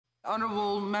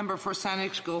Honourable Member for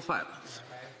Saanich Gulf Islands.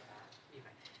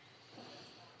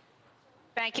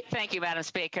 Thank you, Madam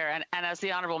Speaker. And as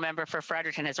the Honourable Member for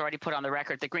Fredericton has already put on the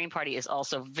record, the Green Party is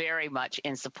also very much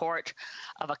in support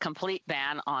of a complete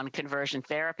ban on conversion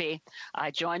therapy.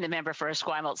 I join the member for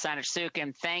Esquimalt Saanich-Sooke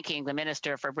in thanking the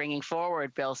Minister for bringing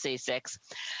forward Bill C6.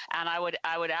 And I would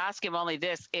ask him only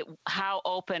this, how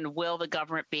open will the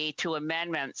government be to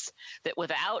amendments that,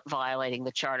 without violating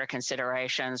the Charter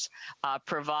considerations,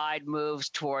 provide moves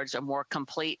towards a more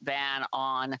complete ban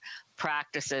on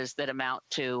practices that amount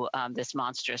to this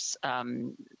monstrous,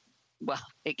 well,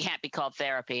 it can't be called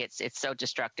therapy. It's so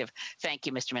destructive. Thank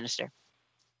you, Mr. Minister.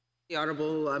 The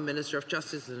Honourable Minister of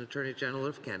Justice and Attorney General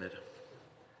of Canada.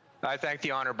 I thank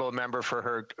the honourable member for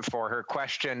her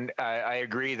question. I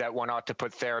agree that one ought to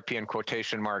put therapy in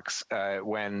quotation marks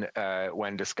when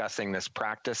discussing this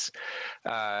practice,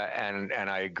 and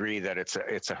I agree that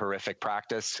it's a horrific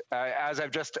practice. As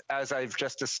I've just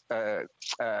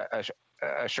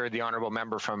assured the honourable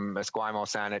member from Esquimalt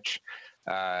Saanich,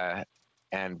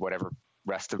 and whatever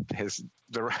rest of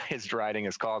his riding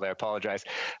is called, I apologize,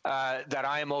 that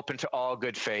I am open to all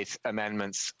good faith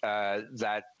amendments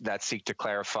that seek to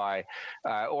clarify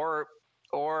or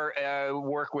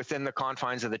work within the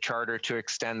confines of the Charter to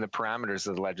extend the parameters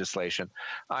of the legislation.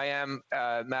 I am,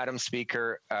 Madam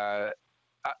Speaker,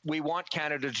 we want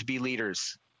Canada to be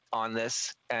leaders on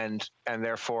this, and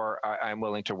therefore I'm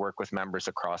willing to work with members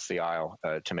across the aisle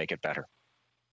to make it better.